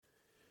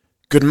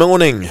Good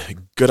morning,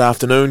 good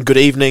afternoon, good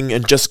evening,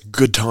 and just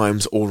good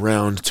times all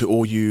round to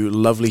all you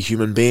lovely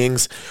human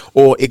beings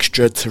or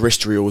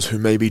extraterrestrials who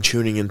may be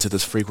tuning into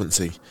this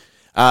frequency.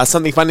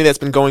 Something funny that's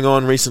been going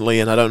on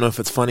recently, and I don't know if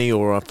it's funny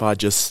or if I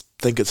just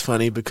think it's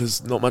funny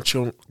because not much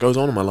goes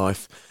on in my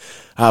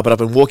life. But I've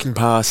been walking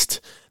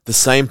past the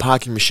same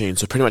parking machine.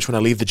 So pretty much when I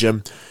leave the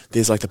gym,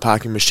 there's like the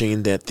parking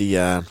machine that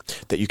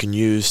that you can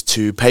use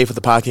to pay for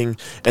the parking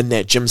in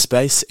that gym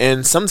space.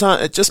 And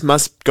sometimes it just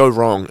must go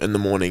wrong in the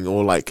morning,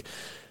 or like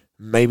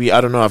maybe, I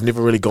don't know, I've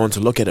never really gone to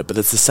look at it, but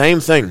it's the same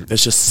thing.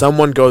 It's just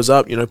someone goes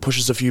up,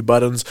 pushes a few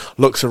buttons,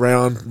 looks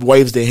around,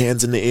 waves their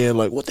hands in the air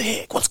like, what the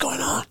heck, what's going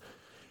on?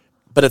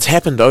 But it's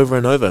happened over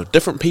and over.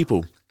 Different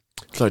people,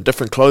 so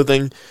different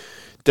clothing,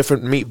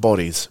 different meat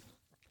bodies,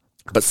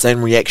 but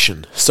same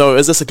reaction. So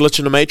is this a glitch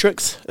in the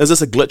matrix? Is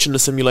this a glitch in the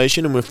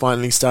simulation, and we're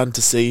finally starting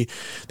to see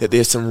that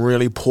there's some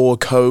really poor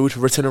code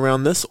written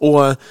around this?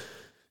 Or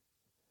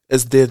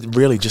is there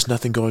really just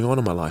nothing going on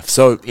in my life?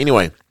 So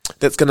anyway,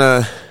 that's going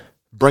to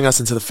bring us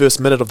into the first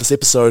minute of this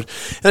episode,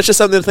 and it's just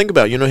something to think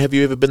about. Have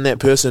you ever been that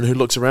person who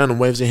looks around and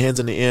waves their hands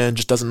in the air and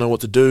just doesn't know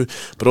what to do,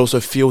 but also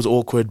feels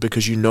awkward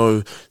because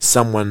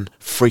someone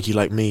freaky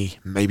like me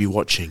may be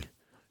watching?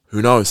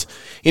 Who knows?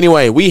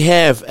 Anyway, we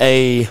have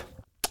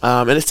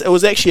and it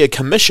was actually a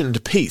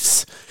commissioned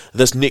piece,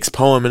 this next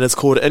poem, and it's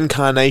called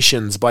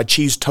Incarnations by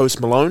Cheese Toast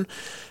Malone.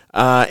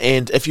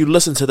 And if you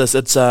listen to this,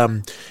 it's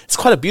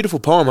quite a beautiful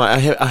poem. I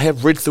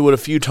have read through it a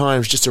few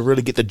times just to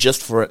really get the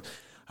gist for it.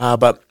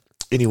 But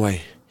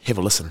anyway, have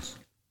a listen.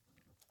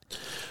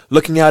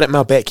 Looking out at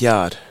my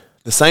backyard,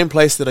 the same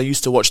place that I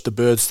used to watch the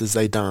birds as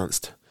they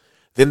danced.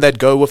 Then they'd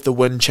go with the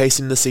wind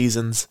chasing the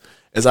seasons,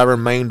 as I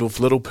remained with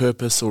little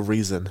purpose or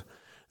reason.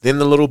 Then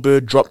the little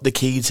bird dropped the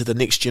key to the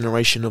next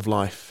generation of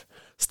life.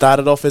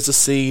 Started off as a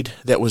seed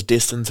that was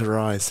destined to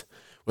rise.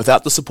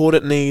 Without the support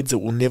it needs, it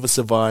will never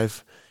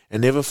survive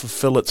and never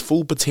fulfill its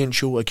full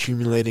potential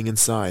accumulating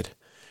inside.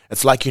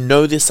 It's like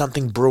there's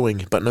something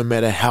brewing, but no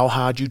matter how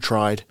hard you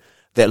tried,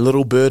 that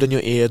little bird in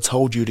your ear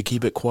told you to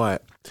keep it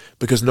quiet,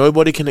 because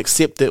nobody can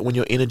accept it when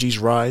your energies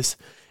rise,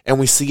 and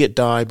we see it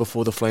die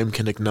before the flame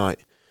can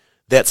ignite.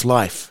 That's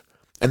life,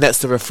 and that's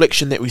the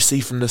reflection that we see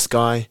from the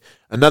sky.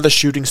 Another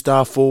shooting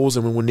star falls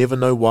and we will never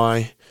know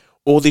why.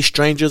 All these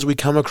strangers we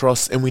come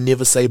across and we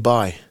never say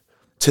bye.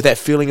 To that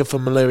feeling of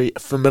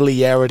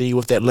familiarity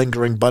with that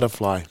lingering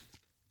butterfly.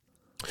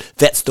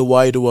 That's the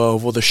widower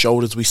of all the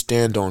shoulders we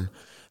stand on.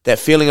 That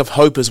feeling of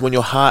hope is when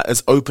your heart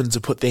is open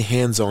to put their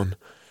hands on.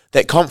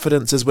 That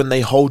confidence is when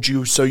they hold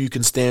you so you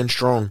can stand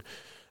strong.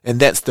 And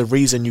that's the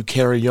reason you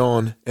carry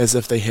on as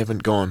if they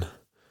haven't gone.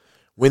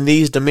 When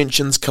these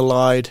dimensions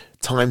collide,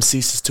 time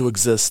ceases to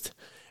exist.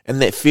 And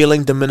that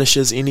feeling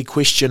diminishes any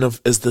question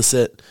of, is this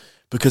it?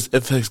 Because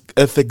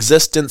if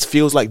existence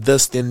feels like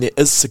this, then there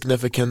is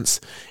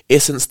significance.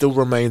 Essence still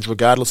remains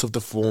regardless of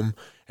the form,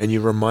 and you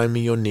remind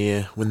me you're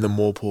near when the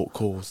Moorport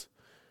calls.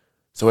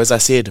 So as I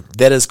said,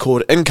 that is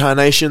called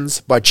Incarnations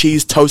by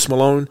Cheese Toast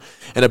Malone,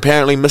 and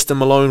apparently Mr.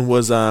 Malone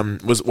was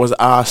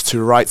asked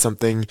to write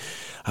something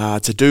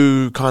to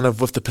do kind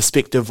of with the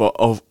perspective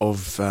of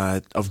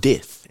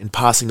death and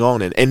passing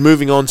on and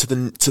moving on to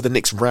the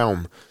next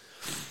realm.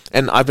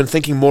 And I've been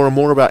thinking more and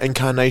more about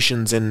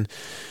incarnations, and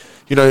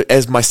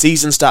as my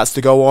season starts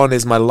to go on,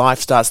 as my life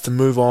starts to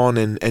move on,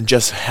 and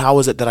just how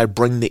is it that I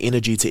bring the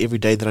energy to every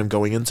day that I'm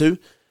going into,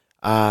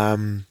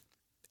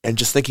 and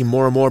just thinking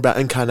more and more about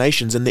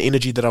incarnations and the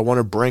energy that I want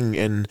to bring,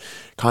 and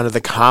kind of the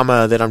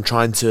karma that I'm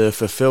trying to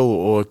fulfill,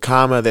 or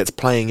karma that's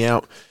playing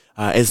out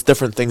as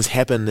different things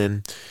happen.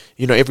 And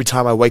every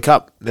time I wake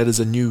up, that is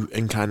a new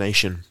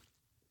incarnation.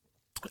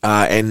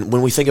 And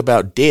when we think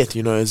about death,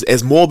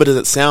 as morbid as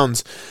it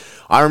sounds,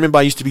 I remember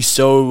I used to be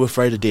so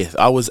afraid of death.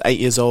 I was 8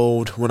 years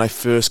old when I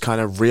first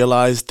kind of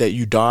realized that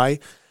you die,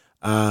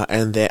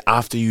 and that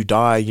after you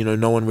die,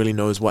 no one really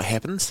knows what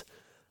happens.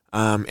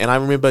 And I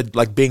remember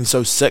like being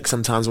so sick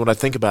sometimes when I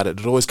think about it.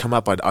 It'd always come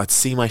up. I'd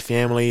see my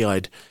family. I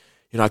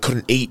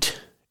couldn't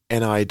eat,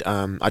 and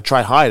I'd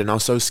try hide, and I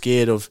was so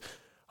scared of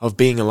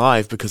being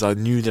alive because I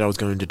knew that I was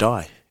going to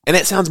die. And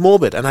that sounds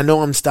morbid, and I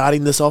know I'm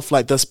starting this off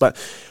like this, but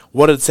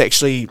what it's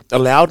actually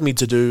allowed me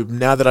to do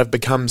now that I've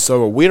become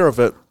so aware of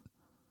it,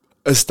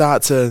 I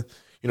start to,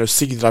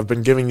 see that I've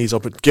been given these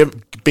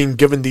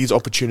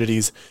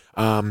opportunities,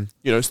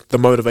 the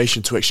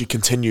motivation to actually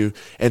continue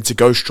and to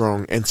go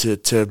strong and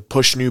to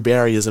push new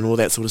barriers and all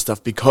that sort of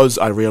stuff, because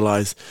I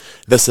realize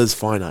this is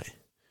finite.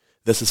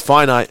 This is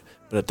finite,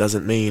 but it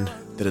doesn't mean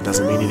that it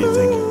doesn't mean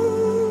anything.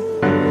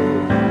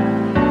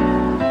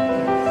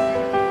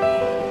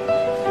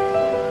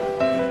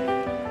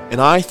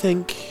 And I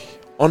think,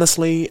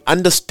 honestly,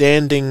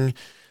 understanding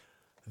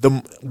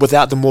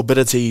without the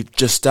morbidity,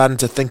 just starting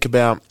to think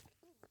about,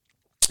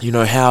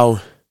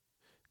 how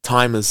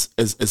time is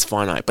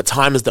finite, but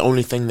time is the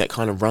only thing that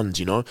kind of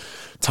runs,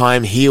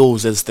 Time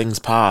heals as things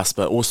pass,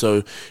 but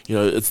also,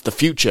 it's the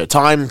future.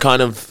 Time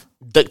kind of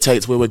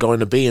dictates where we're going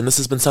to be, and this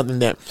has been something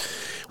that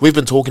we've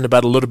been talking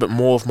about a little bit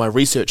more with my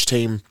research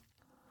team,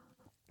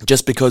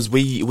 just because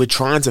we're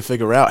trying to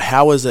figure out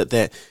how is it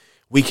that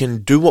we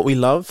can do what we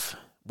love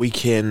we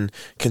can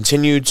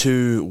continue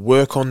to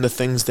work on the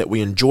things that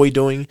we enjoy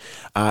doing,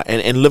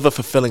 and live a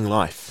fulfilling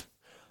life.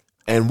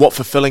 And what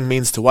fulfilling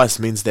means to us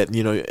means that,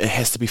 it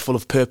has to be full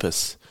of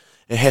purpose.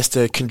 It has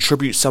to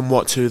contribute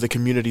somewhat to the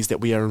communities that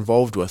we are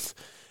involved with.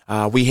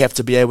 We have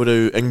to be able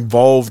to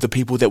involve the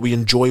people that we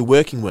enjoy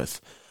working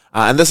with.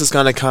 And this is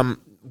going to come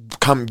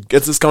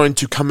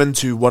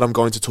into what I'm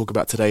going to talk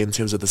about today in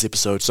terms of this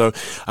episode. So,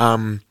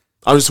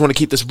 I just want to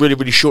keep this really,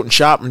 really short and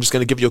sharp. I'm just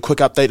going to give you a quick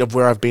update of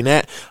where I've been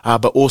at,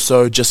 but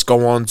also just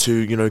go on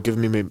to, give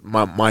me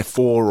my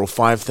 4 or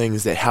 5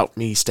 things that help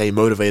me stay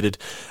motivated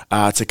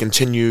to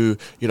continue,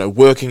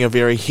 working a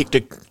very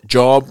hectic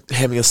job,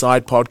 having a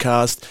side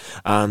podcast,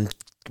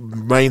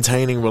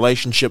 maintaining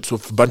relationships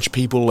with a bunch of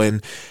people,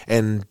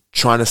 and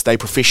trying to stay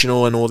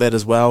professional and all that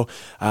as well,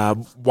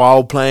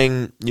 while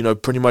playing,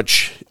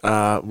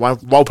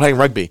 while playing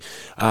rugby,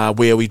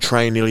 where we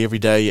train nearly every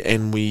day,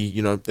 and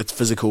it's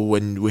physical,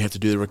 and we have to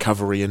do the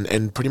recovery,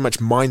 and pretty much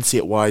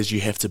mindset-wise,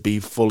 you have to be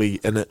fully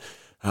in it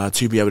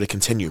to be able to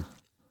continue.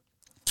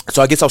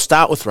 So I guess I'll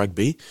start with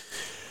rugby,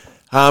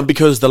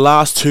 because the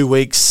last 2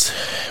 weeks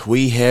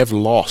we have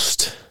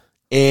lost,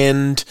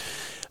 and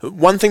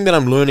one thing that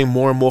I'm learning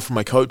more and more from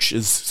my coach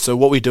is, so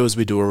what we do is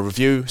we do a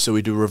review. So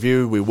we do a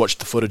review, we watch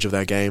the footage of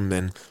that game,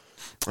 and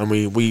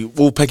we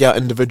will pick out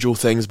individual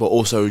things, but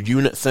also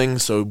unit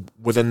things. So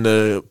within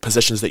the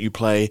positions that you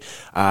play,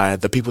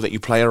 the people that you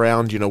play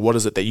around, what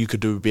is it that you could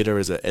do better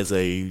as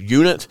a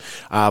unit,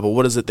 but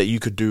what is it that you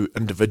could do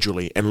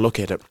individually, and look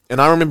at it. And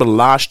I remember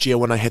last year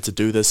when I had to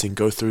do this and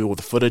go through all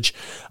the footage,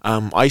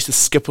 I used to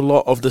skip a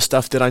lot of the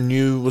stuff that I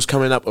knew was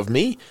coming up of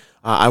me.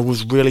 I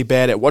was really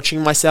bad at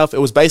watching myself. It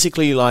was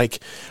basically like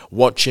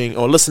watching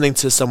or listening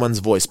to someone's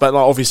voice. But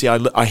obviously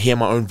I hear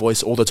my own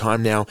voice all the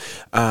time now,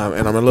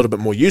 and I'm a little bit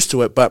more used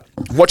to it. But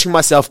watching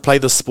myself play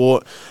the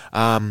sport,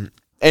 and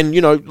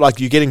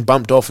like you're getting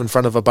bumped off in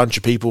front of a bunch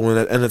of people,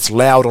 and it's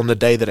loud on the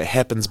day that it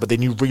happens, but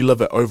then you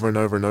relive it over and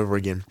over and over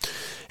again.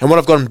 And what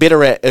I've gotten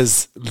better at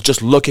is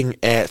just looking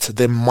at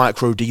the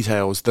micro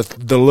details,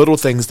 the little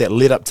things that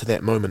led up to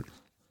that moment.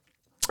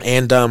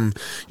 And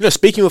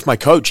speaking with my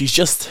coach, he's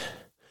just...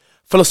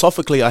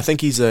 philosophically, I think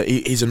he's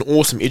an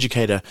awesome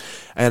educator,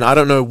 and I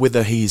don't know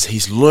whether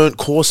he's learnt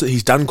courses,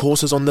 he's done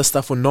courses on this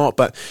stuff or not.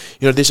 But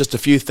there's just a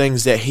few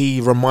things that he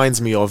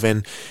reminds me of,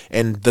 and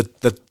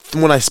the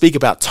when I speak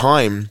about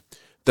time,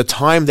 the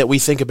time that we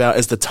think about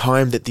is the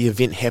time that the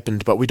event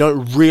happened, but we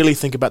don't really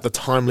think about the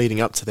time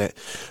leading up to that.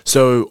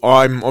 So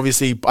I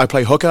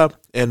play hooker,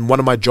 and one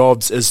of my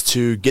jobs is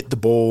to get the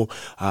ball,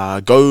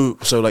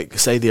 so like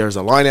say there's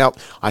a line out,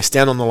 I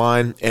stand on the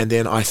line, and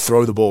then I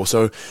throw the ball.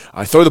 So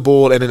I throw the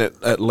ball, and then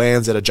it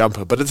lands at a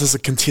jumper, but it's just a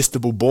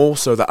contestable ball,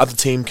 so the other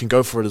team can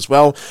go for it as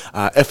well.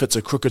 If it's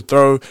a crooked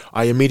throw,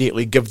 I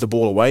immediately give the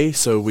ball away,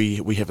 so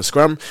we have a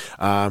scrum.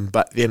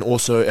 But then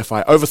also if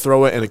I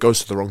overthrow it and it goes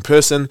to the wrong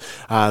person,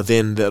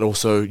 then that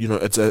also,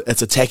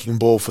 it's attacking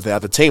ball for the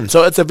other team.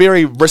 So it's a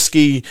very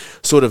risky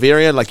sort of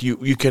area. Like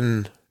you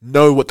can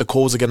know what the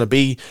calls are going to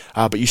be,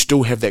 but you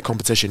still have that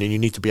competition, and you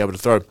need to be able to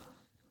throw.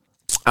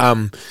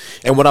 And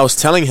what I was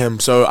telling him,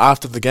 so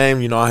after the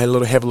game, I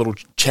have a little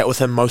chat with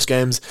him most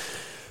games,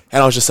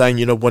 and I was just saying,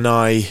 when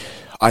I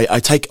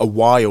take a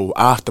while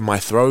after my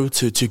throw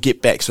to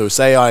get back. So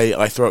say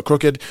I throw it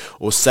crooked,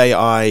 or say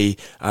I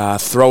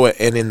throw it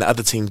and then the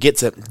other team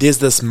gets it. There's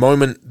this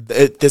moment,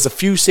 there's a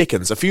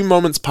few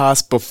moments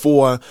pass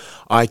before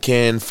I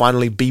can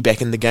finally be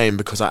back in the game,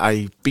 because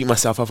I beat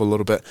myself up a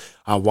little bit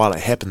while it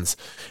happens.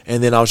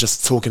 And then I was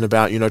just talking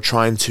about,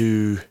 trying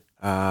to...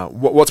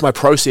 what's my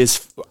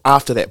process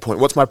after that point?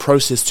 What's my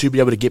process to be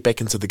able to get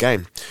back into the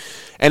game?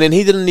 And then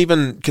he didn't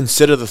even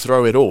consider the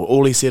throw at all.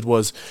 All he said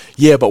was,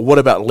 yeah, but what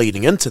about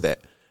leading into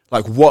that?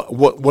 Like,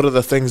 what are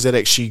the things that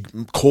actually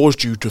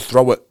caused you to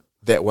throw it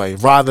that way?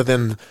 Rather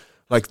than,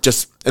 like,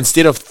 just,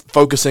 instead of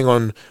focusing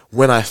on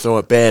when I throw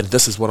it bad,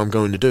 this is what I'm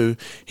going to do,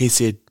 he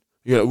said,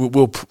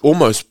 we're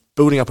almost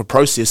building up a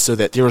process so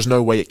that there is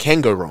no way it can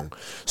go wrong,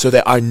 so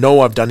that I know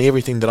I've done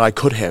everything that I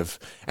could have,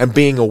 and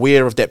being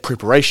aware of that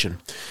preparation.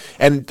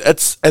 And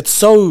it's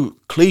so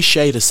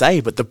cliche to say,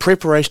 but the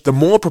preparation, the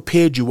more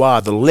prepared you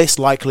are, the less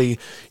likely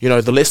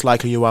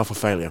you are for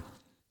failure.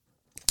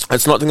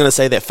 It's not going to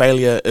say that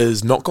failure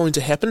is not going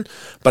to happen,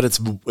 but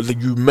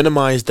you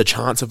minimize the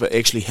chance of it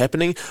actually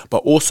happening, but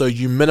also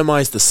you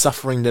minimize the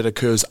suffering that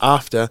occurs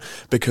after,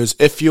 because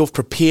if you've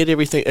prepared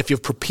everything, if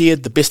you've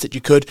prepared the best that you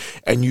could,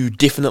 and you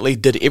definitely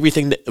did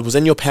everything that was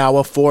in your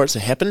power for it to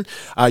happen,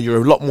 you're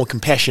a lot more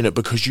compassionate,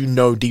 because you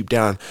know deep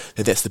down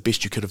that that's the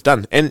best you could have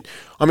done. And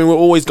I mean, we're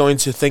always going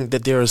to think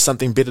that there is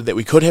something better that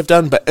we could have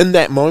done, but in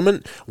that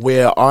moment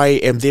where I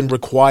am then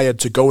required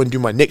to go and do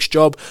my next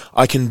job,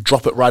 I can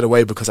drop it right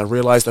away, because I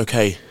realized,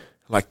 okay,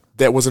 like,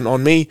 that wasn't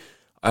on me.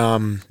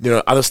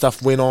 Other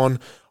stuff went on,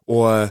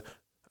 or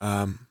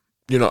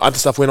other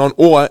stuff went on,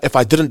 or if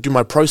I didn't do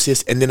my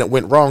process and then it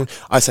went wrong,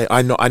 I say,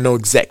 I know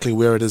exactly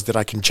where it is that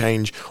I can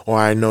change, or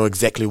I know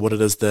exactly what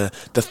it is, the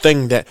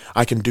thing that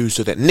I can do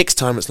so that next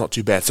time it's not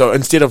too bad. So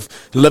instead of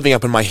living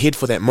up in my head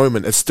for that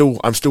moment,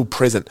 I'm still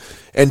present.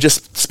 And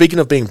just speaking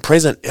of being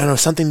present,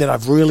 something that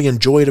I've really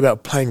enjoyed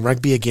about playing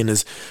rugby again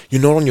is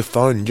you're not on your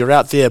phone. You're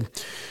out there,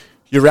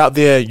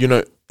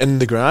 in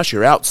the grass,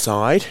 you're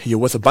outside, you're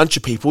with a bunch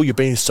of people, you're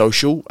being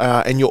social,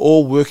 and you're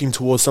all working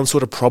towards some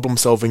sort of problem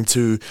solving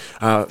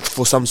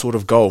for some sort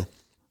of goal.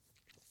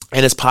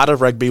 And as part of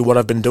rugby, what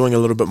I've been doing a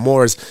little bit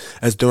more is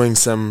doing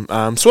some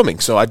swimming.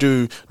 So I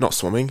do, not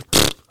swimming,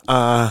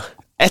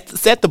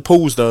 it's at the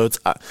pools though, it's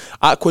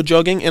aqua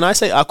jogging, and I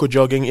say aqua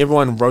jogging,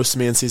 everyone roasts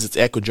me and says it's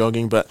aqua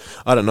jogging, but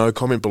I don't know,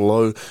 comment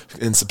below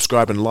and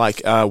subscribe and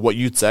like what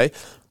you'd say.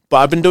 But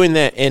I've been doing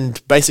that,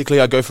 and basically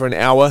I go for an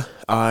hour,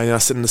 and I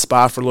sit in the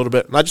spa for a little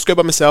bit, and I just go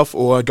by myself,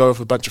 or I go with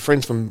a bunch of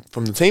friends from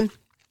the team,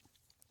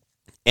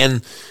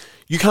 and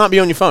you can't be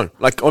on your phone,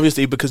 like,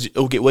 obviously, because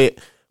it'll get wet,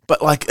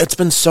 but, like, it's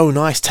been so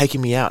nice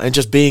taking me out and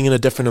just being in a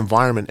different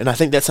environment, and I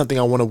think that's something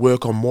I want to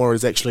work on more,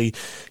 is actually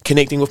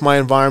connecting with my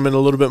environment a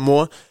little bit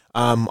more.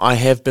 I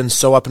have been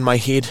so up in my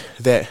head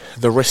that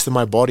the rest of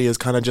my body is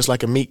kind of just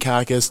like a meat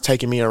carcass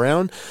taking me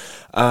around.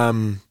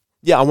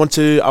 I want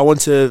to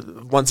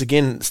once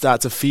again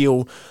start to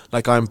feel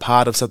like I'm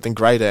part of something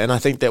greater, and I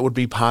think that would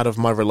be part of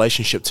my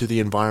relationship to the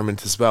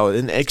environment as well,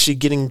 and actually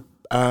getting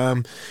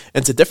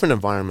into different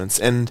environments.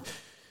 And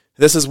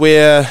this is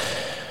where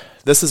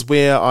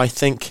I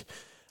think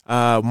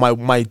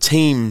my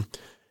team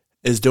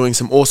is doing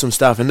some awesome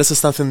stuff, and this is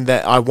something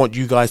that I want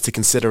you guys to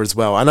consider as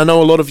well. And I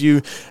know a lot of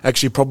you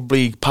actually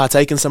probably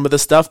partake in some of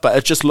this stuff, but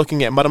it's just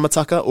looking at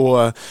maramataka,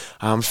 or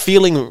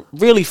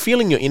really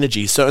feeling your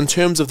energy. So in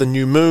terms of the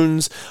new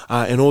moons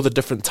and all the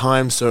different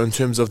times, so in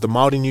terms of the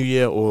Māori New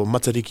Year or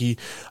Matariki,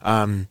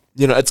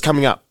 it's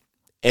coming up.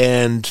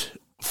 And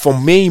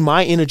for me,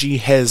 my energy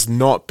has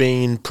not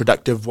been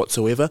productive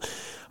whatsoever.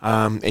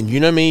 And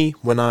you know me,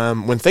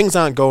 when things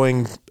aren't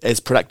going as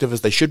productive as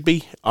they should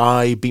be,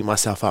 I beat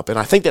myself up. And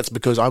I think that's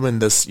because I'm in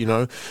this,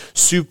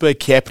 super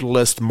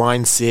capitalist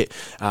mindset,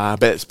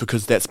 but it's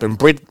because that's been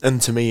bred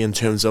into me in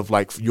terms of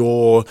like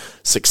your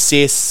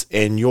success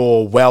and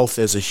your wealth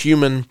as a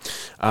human,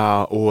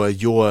 or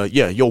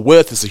your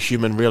worth as a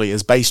human really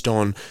is based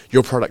on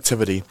your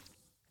productivity.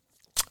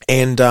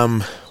 And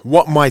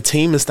what my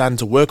team is starting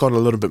to work on a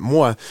little bit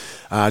more,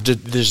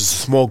 there's a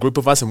small group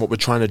of us, and what we're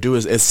trying to do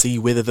is see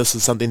whether this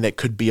is something that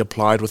could be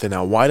applied within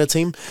our wider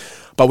team.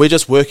 But we're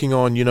just working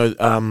on,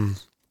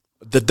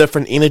 the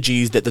different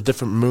energies that the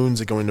different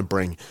moons are going to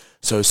bring.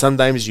 So some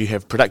days you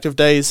have productive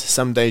days,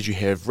 some days you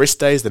have rest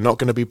days, they're not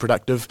going to be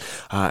productive,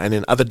 and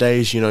then other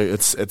days,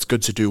 it's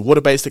good to do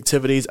water-based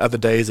activities, other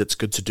days it's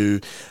good to do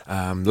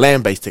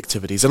land-based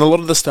activities, and a lot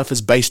of the stuff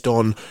is based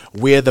on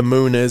where the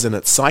moon is in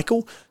its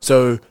cycle,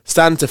 so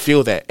starting to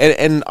feel that,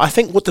 and I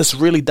think what this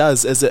really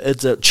does is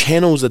it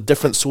channels a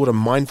different sort of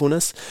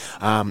mindfulness.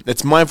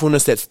 It's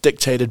mindfulness that's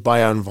dictated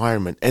by our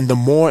environment, and the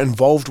more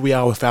involved we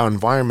are with our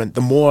environment,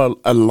 the more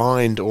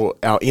aligned or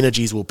our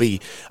energies will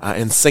be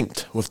and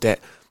synced with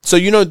that. So,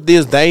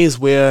 there's days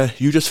where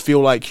you just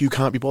feel like you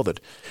can't be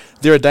bothered.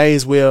 There are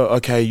days where,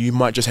 okay, you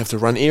might just have to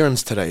run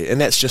errands today,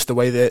 and that's just the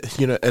way that,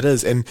 it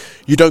is, and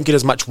you don't get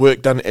as much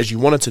work done as you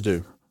wanted to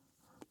do.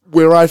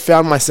 Where I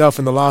found myself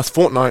in the last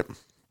fortnight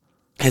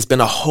has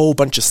been a whole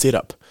bunch of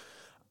setup.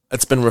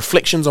 It's been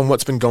reflections on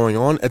what's been going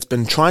on. It's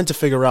been trying to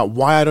figure out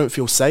why I don't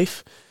feel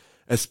safe.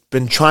 It's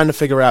been trying to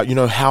figure out,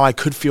 how I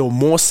could feel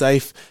more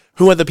safe.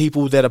 Who are the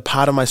people that are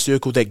part of my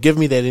circle that give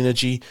me that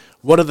energy?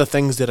 What are the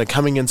things that are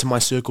coming into my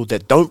circle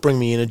that don't bring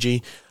me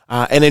energy?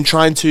 And then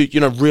trying to,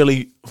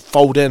 really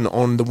fold in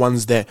on the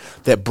ones that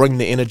bring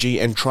the energy,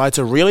 and try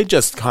to really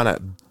just kind of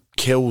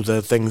kill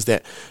the things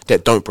that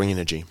don't bring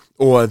energy,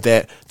 or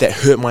that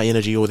hurt my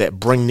energy, or that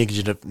bring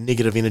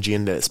negative energy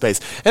into that space.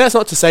 And that's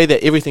not to say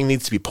that everything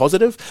needs to be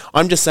positive.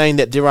 I'm just saying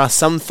that there are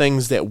some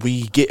things that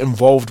we get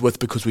involved with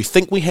because we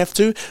think we have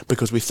to,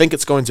 because we think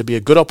it's going to be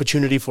a good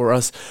opportunity for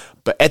us,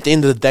 but at the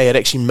end of the day, it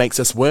actually makes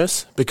us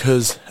worse,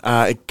 because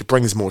it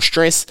brings more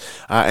stress,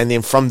 and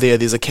then from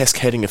there's a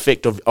cascading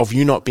effect of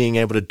you not being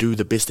able to do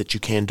the best that you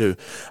can do.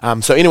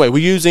 So anyway, we're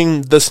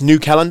using this new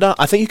calendar.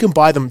 I think you can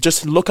buy them.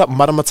 Just look up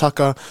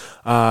Maramataka,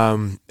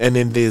 and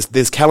then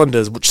there's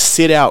calendars which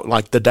set out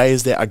like the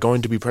days that are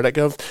going to be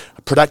productive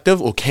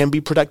or can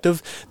be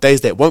productive,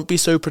 days that won't be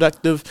so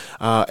productive,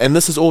 and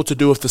this is all to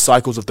do with the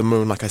cycles of the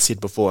moon, like I said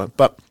before.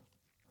 But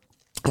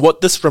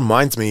what this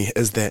reminds me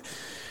is that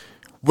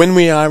when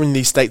we are in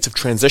these states of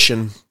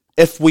transition,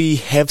 if we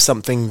have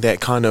something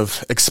that kind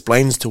of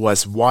explains to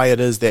us why it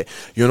is that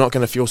you're not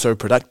going to feel so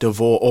productive,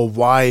 or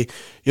why,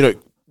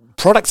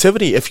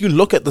 productivity, if you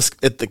look at this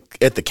at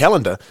the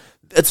calendar,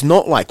 it's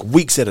not like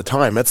weeks at a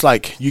time. It's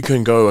like you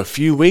can go a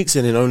few weeks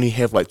and then only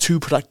have like 2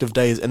 productive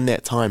days in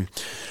that time.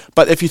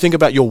 But if you think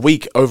about your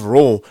week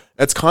overall,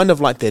 It's kind of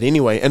like that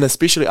anyway, and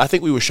especially I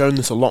think we were shown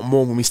this a lot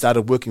more when we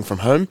started working from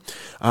home.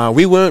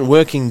 We weren't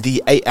working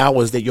the 8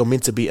 hours that you're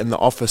meant to be in the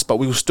office, but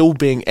we were still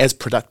being as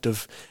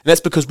productive, and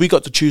that's because we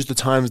got to choose the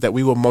times that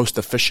we were most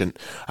efficient,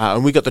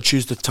 and we got to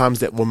choose the times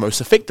that were most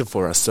effective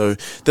for us. So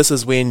this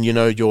is when, you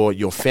know,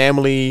 your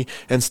family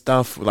and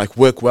stuff like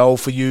work well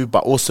for you,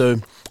 but also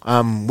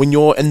when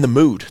you're in the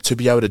mood to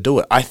be able to do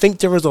it. I think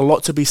there is a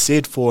lot to be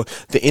said for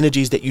the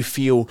energies that you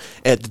feel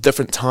at the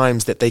different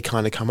times that they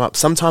kind of come up.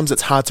 Sometimes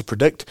it's hard to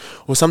predict,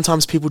 or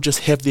sometimes people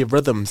just have their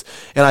rhythms,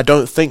 and I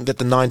don't think that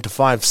the 9 to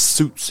 5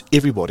 suits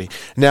everybody.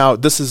 Now,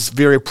 this is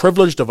very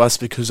privileged of us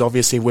because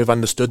obviously we've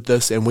understood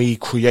this and we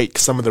create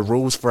some of the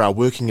rules for our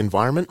working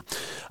environment.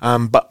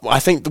 But I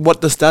think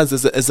what this does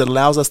is it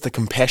allows us the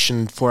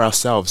compassion for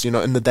ourselves, you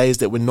know, in the days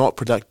that we're not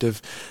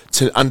productive,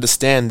 to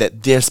understand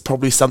that there's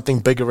probably something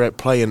bigger at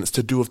play, and it's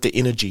to do with the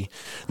energy.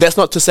 That's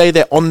not to say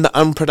that on the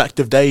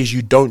unproductive days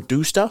you don't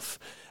do stuff.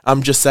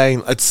 I'm just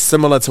saying it's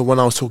similar to when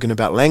I was talking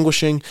about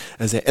languishing,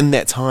 is that in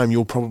that time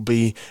you'll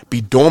probably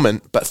be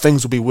dormant, but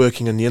things will be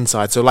working on the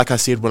inside. So like I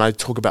said, when I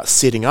talk about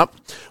setting up,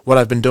 what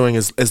I've been doing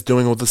is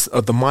doing all this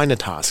of the minor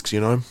tasks, you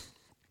know,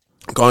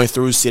 going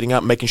through, setting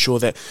up, making sure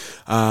that,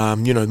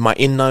 you know, my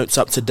EndNote's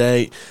up to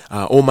date,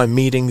 all my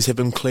meetings have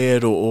been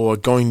cleared, or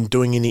doing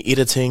any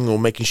editing, or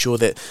making sure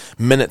that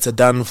minutes are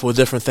done for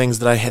different things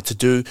that I had to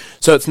do.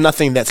 So it's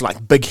nothing that's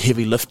like big,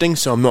 heavy lifting.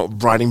 So I'm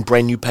not writing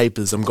brand new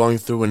papers. I'm going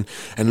through and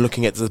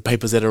looking at the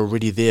papers that are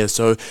already there.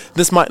 So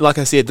this might, like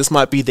I said, this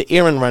might be the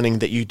errand running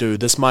that you do.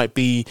 This might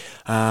be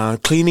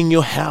cleaning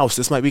your house.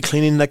 This might be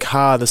cleaning the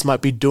car. This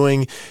might be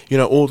doing, you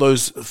know, all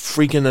those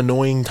freaking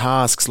annoying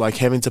tasks like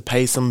having to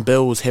pay some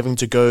bills, having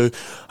to go,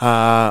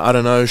 I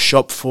don't know,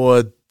 shop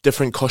for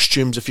different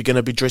costumes if you're going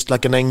to be dressed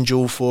like an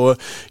angel for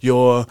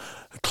your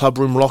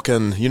clubroom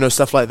lock-in, you know,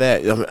 stuff like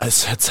that.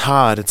 It's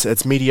hard,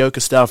 it's mediocre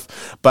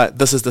stuff, but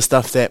this is the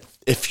stuff that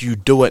if you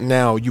do it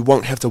now, you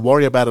won't have to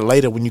worry about it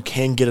later when you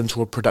can get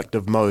into a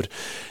productive mode.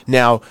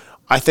 Now,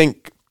 I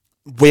think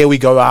where we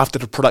go after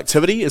the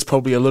productivity is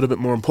probably a little bit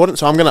more important,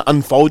 so I'm going to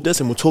unfold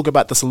this and we'll talk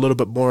about this a little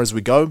bit more as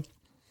we go.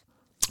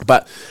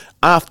 But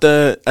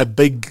after a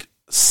big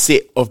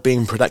set of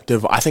being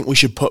productive, I think we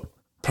should put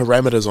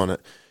parameters on it.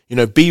 You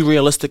know, be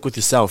realistic with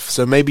yourself.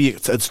 So maybe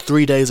it's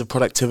 3 days of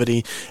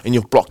productivity and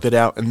you've blocked it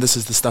out, and this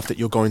is the stuff that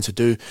you're going to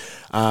do.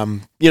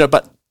 You know,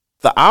 but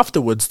the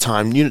afterwards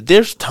time, you know,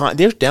 there's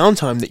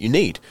downtime that you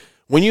need.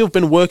 When you've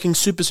been working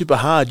super, super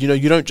hard, you know,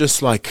 you don't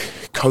just like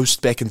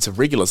coast back into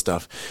regular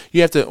stuff.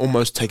 You have to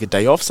almost take a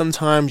day off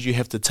sometimes. You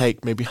have to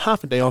take maybe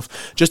half a day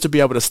off just to be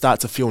able to start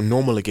to feel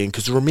normal again.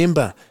 Because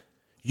remember,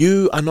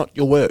 you are not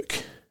your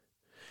work.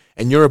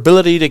 And your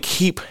ability to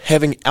keep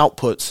having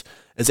outputs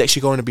is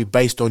actually going to be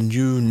based on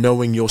you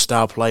knowing your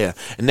star player.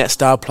 And that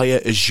star player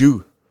is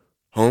you,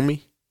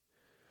 homie.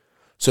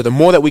 So the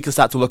more that we can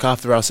start to look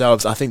after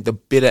ourselves, I think the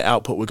better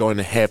output we're going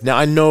to have. Now,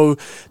 I know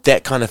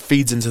that kind of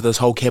feeds into this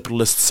whole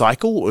capitalist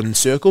cycle and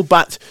circle,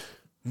 but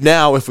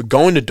now if we're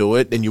going to do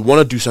it and you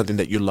want to do something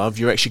that you love,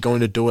 you're actually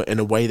going to do it in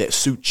a way that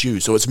suits you.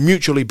 So it's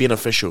mutually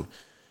beneficial.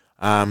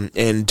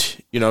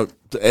 And, you know,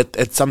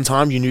 at some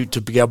time you need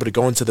to be able to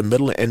go into the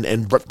middle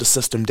and rip the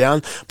system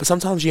down. But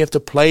sometimes you have to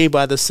play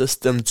by the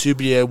system to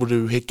be able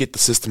to get the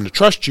system to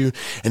trust you,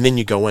 and then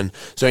you go in.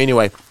 So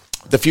anyway,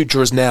 the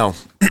future is now,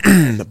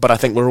 but I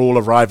think we're all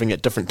arriving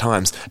at different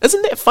times.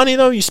 Isn't that funny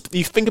though? You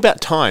think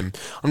about time.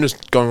 I'm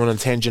just going on a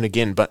tangent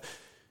again, but,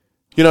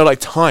 you know, like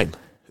time,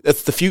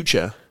 it's the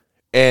future.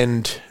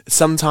 And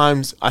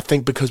sometimes I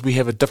think because we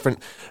have a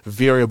different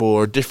variable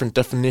or a different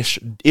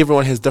definition,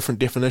 everyone has different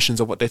definitions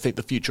of what they think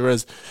the future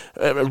is.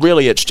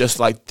 Really, it's just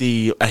like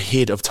the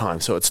ahead of time.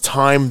 So it's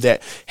time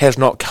that has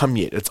not come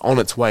yet. It's on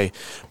its way.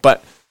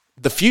 But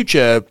the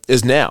future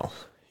is now.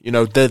 You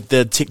know,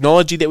 the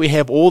technology that we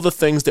have, all the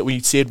things that we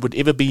said would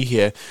ever be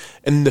here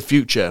in the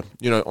future,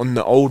 you know, on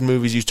the old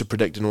movies used to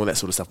predict and all that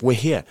sort of stuff, we're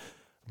here.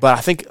 But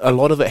I think a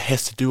lot of it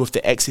has to do with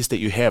the access that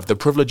you have, the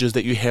privileges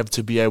that you have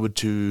to be able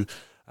to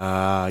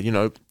you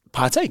know,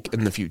 partake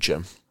in the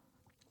future.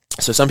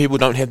 So some people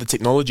don't have the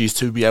technologies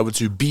to be able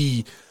to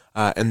be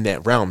in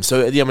that realm.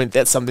 So, I mean,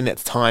 that's something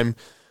that's time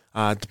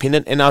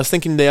dependent. And I was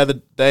thinking the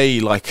other day,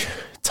 like,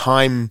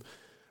 time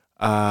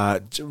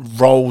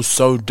rolls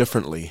so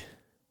differently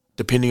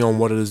depending on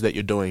what it is that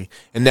you're doing.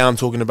 And now I'm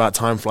talking about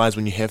time flies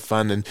when you have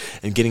fun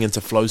and getting into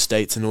flow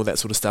states and all that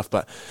sort of stuff.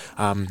 But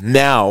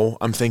now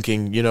I'm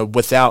thinking, you know,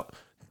 without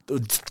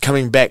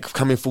coming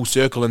full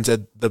circle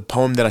into the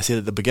poem that I said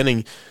at the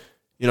beginning,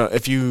 you know,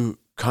 if you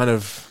kind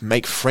of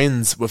make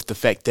friends with the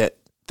fact that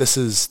this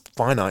is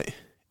finite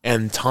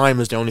and time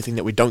is the only thing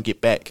that we don't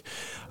get back,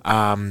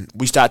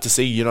 we start to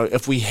see, you know,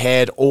 if we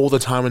had all the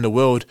time in the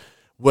world,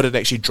 would it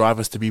actually drive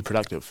us to be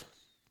productive?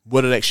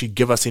 Would it actually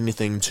give us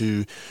anything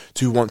to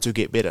want to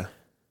get better?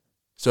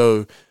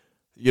 So,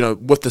 you know,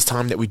 with this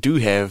time that we do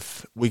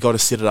have, we got to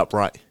set it up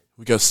right.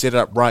 We got to set it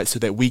up right so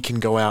that we can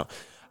go out,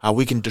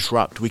 we can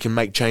disrupt, we can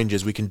make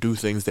changes, we can do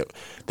things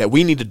that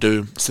we need to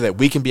do so that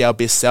we can be our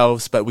best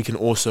selves, but we can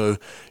also,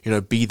 you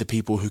know, be the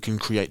people who can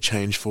create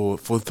change for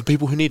the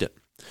people who need it.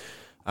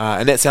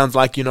 And that sounds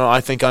like,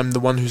 I think I'm the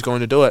one who's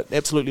going to do it.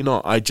 Absolutely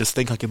not. I just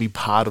think I can be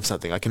part of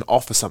something. I can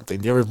offer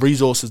something. There are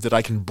resources that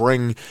I can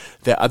bring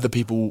that other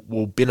people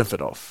will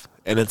benefit off.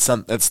 And it's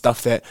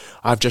stuff that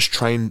I've just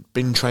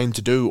been trained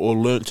to do or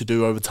learnt to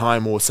do over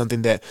time, or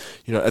something that,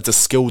 it's a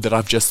skill that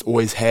I've just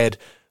always had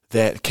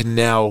that can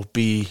now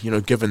be,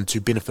 given to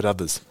benefit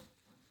others.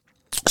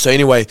 So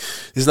anyway,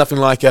 there's nothing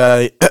like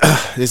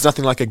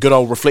a good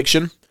old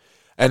reflection.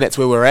 And that's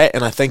where we're at.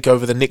 And I think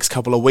over the next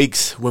couple of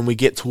weeks, when we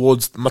get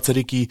towards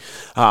Matariki,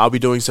 I'll be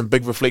doing some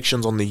big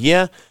reflections on the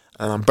year.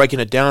 And I'm breaking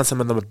it down,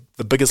 some of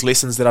the biggest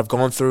lessons that I've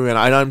gone through. And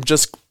I'm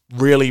just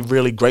really,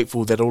 really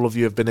grateful that all of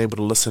you have been able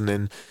to listen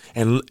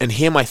and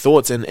hear my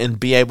thoughts and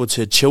be able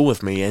to chill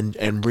with me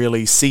and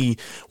really see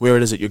where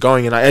it is that you're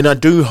going. And I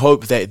do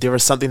hope that there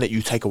is something that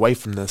you take away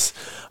from this.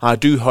 I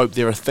do hope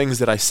there are things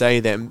that I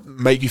say that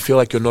make you feel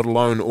like you're not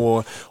alone,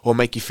 or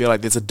make you feel like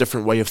there's a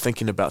different way of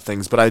thinking about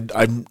things. But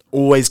I'm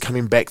always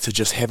coming back to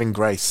just having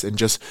grace and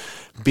just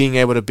being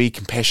able to be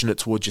compassionate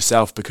towards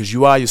yourself, because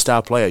you are your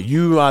star player.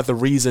 You are the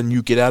reason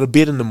you get out of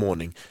bed in the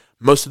morning.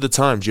 Most of the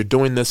times you're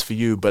doing this for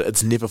you, but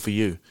it's never for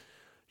you.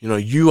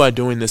 You are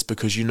doing this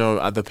because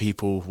other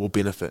people will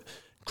benefit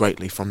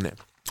greatly from that.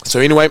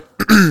 So anyway,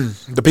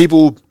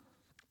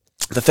 the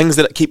things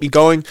that keep me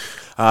going,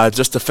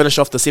 just to finish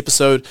off this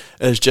episode,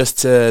 is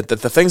just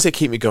the things that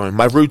keep me going.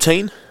 My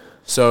routine.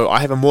 So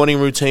I have a morning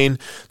routine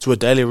to a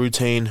daily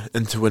routine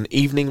into an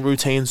evening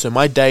routine. So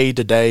my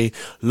day-to-day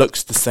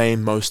looks the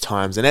same most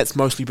times. And that's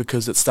mostly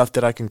because it's stuff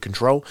that I can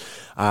control.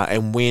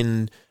 And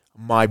when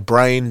my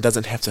brain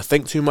doesn't have to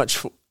think too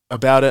much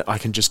about it, I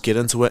can just get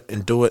into it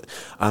and do it.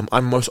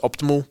 I'm most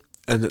optimal,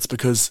 and it's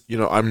because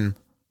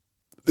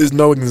there's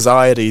no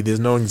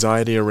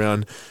anxiety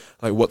around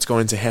like what's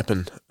going to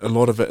happen. A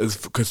lot of it is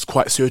because it's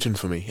quite certain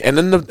for me. And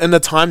in the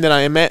time that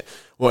I am at,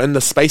 or in the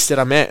space that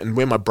I'm at, and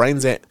where my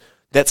brain's at,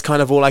 that's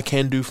kind of all I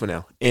can do for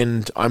now,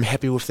 and I'm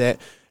happy with that.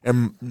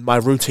 And my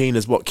routine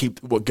is what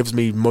gives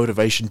me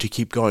motivation to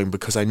keep going,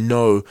 because I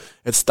know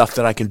it's stuff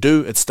that I can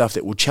do. It's stuff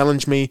that will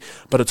challenge me,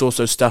 but it's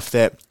also stuff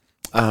that,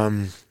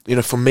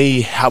 for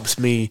me, helps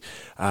me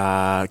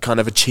kind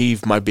of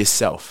achieve my best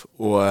self,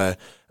 or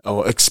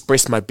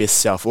express my best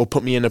self, or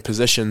put me in a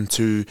position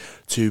to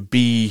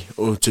be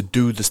or to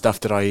do the stuff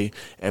that I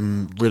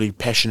am really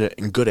passionate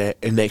and good at,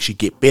 and actually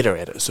get better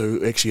at it.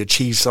 So actually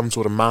achieve some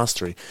sort of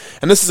mastery.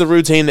 And this is a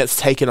routine that's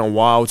taken a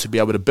while to be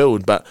able to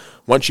build, but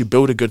once you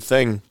build a good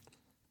thing,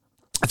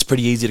 it's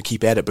pretty easy to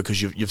keep at it,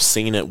 because you've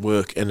seen it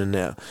work in and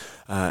out.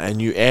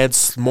 And you add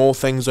small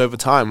things over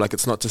time. Like,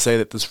 it's not to say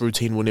that this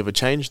routine will never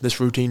change. This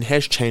routine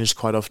has changed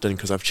quite often,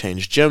 because I've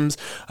changed gyms,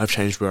 I've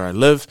changed where I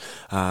live.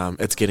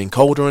 It's getting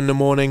colder in the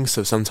morning,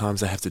 so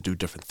sometimes I have to do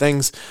different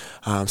things.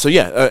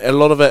 A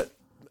lot of it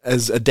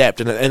is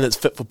adapt, and it's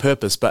fit for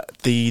purpose, but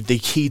the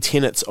key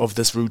tenets of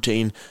this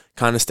routine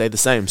kind of stay the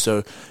same.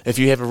 So if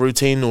you have a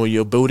routine, or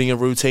you're building a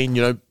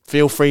routine,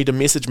 feel free to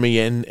message me,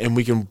 and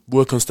we can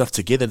work on stuff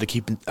together to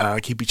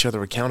keep each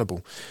other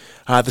accountable.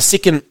 The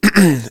second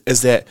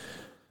is that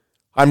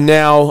I'm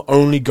now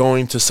only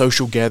going to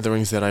social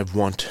gatherings that I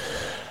want.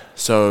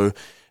 So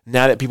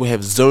now that people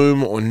have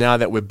Zoom, or now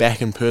that we're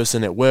back in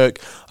person at work,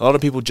 a lot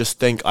of people just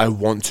think I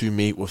want to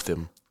meet with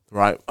them,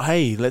 right?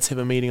 Hey, let's have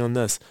a meeting on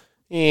this.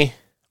 I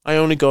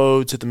only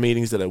go to the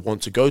meetings that I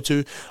want to go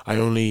to. I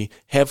only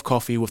have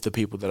coffee with the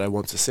people that I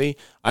want to see.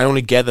 I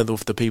only gather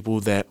with the people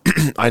that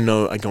I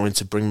know are going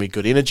to bring me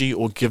good energy,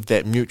 or give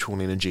that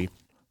mutual energy.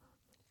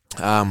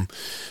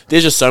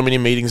 There's just so many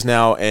meetings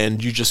now,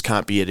 and you just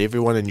can't be at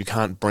everyone, and you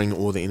can't bring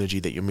all the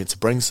energy that you're meant to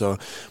bring. So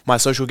my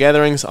social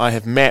gatherings, I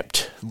have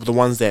mapped the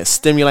ones that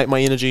stimulate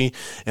my energy,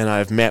 and I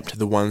have mapped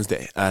the ones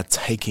that are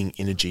taking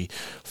energy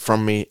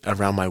from me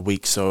around my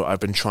week. So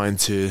I've been trying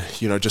to,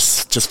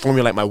 just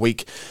formulate my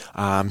week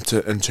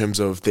in terms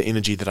of the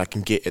energy that I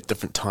can get at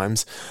different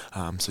times.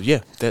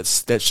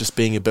 That's just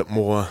being a bit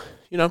more,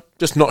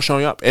 just not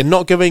showing up, and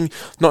not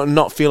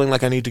feeling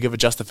like I need to give a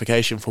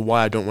justification for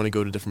why I don't want to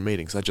go to different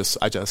meetings. I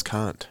just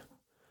can't.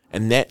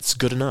 And that's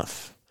good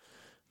enough.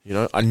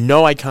 I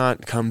know I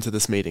can't come to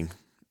this meeting.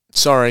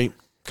 Sorry,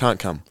 can't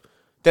come.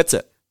 That's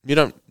it. You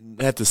don't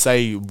have to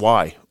say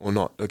why or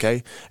not,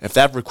 okay? If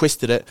they've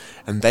requested it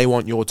and they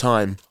want your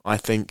time, I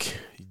think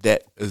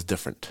that is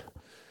different.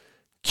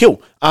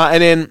 Cool.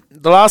 And then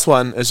the last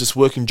one is just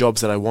working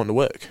jobs that I want to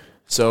work.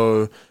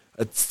 So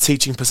it's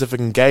teaching Pacific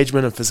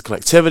engagement and physical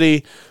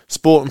activity,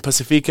 sport and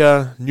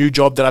Pacifica, new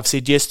job that I've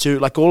said yes to.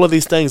 Like, all of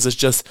these things is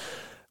just,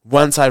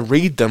 once I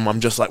read them, I'm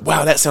just like,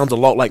 wow, that sounds a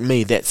lot like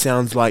me. That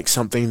sounds like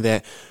something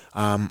that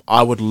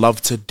I would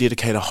love to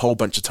dedicate a whole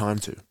bunch of time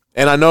to.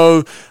 And I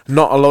know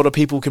not a lot of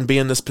people can be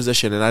in this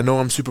position, and I know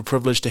I'm super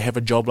privileged to have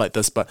a job like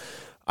this, but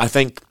I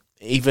think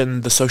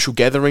even the social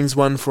gatherings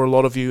one for a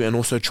lot of you, and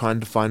also trying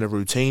to find a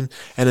routine.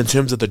 And in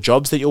terms of the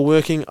jobs that you're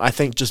working, I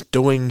think just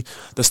doing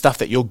the stuff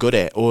that you're good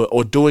at,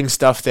 or doing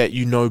stuff that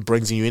you know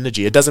brings you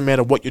energy. It doesn't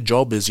matter what your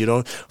job is,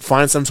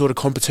 find some sort of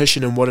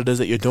competition in what it is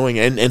that you're doing,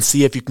 and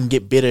see if you can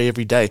get better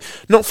every day.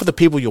 Not for the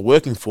people you're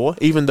working for,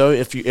 even though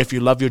if you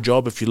love your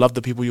job, if you love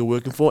the people you're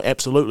working for,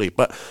 absolutely.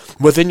 But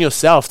within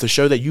yourself, to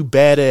show that you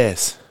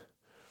badass.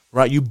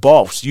 Right, you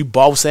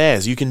boss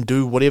ass. You can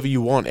do whatever you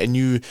want, and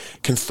you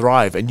can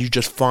thrive, and you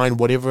just find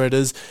whatever it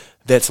is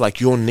that's like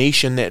your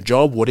niche in that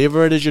job,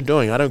 whatever it is you're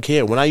doing. I don't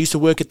care. When I used to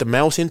work at the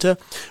mail center,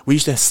 we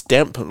used to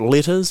stamp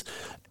letters,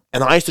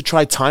 and I used to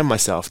try time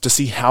myself to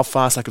see how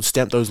fast I could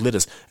stamp those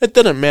letters. It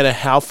didn't matter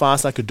how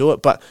fast I could do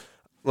it, but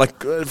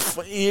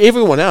for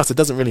everyone else, it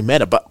doesn't really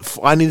matter. But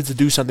I needed to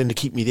do something to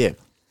keep me there,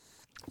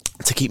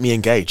 to keep me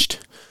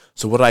engaged.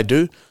 So what did I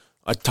do?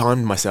 I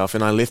timed myself,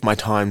 and I left my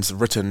times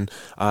written,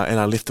 and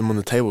I left them on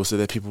the table so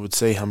that people would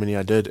see how many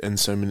I did in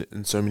so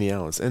many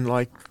hours. And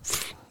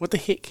what the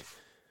heck?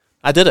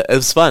 I did it. It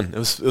was fun. It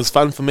was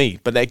fun for me,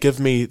 but that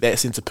gave me that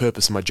sense of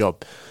purpose in my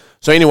job.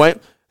 So anyway,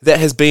 that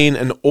has been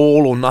an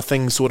all or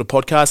nothing sort of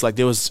podcast.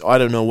 I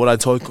don't know what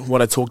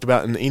I talked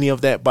about in any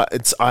of that,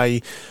 but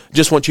I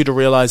just want you to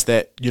realize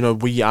that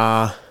we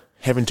are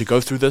having to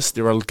go through this.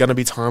 There are going to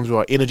be times where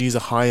our energies are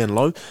high and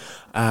low,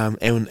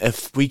 and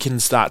if we can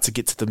start to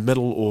get to the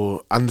middle,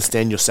 or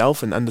understand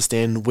yourself and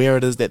understand where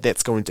it is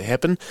that's going to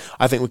happen,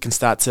 I think we can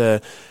start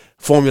to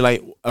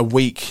formulate a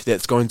week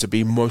that's going to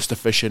be most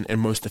efficient and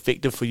most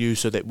effective for you,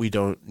 so that we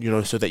don't,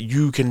 so that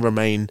you can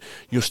remain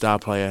your star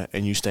player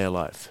and you stay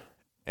alive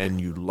and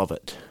you love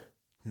it.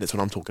 And that's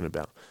what I'm talking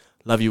about.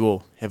 Love you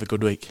all. Have a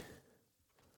good week.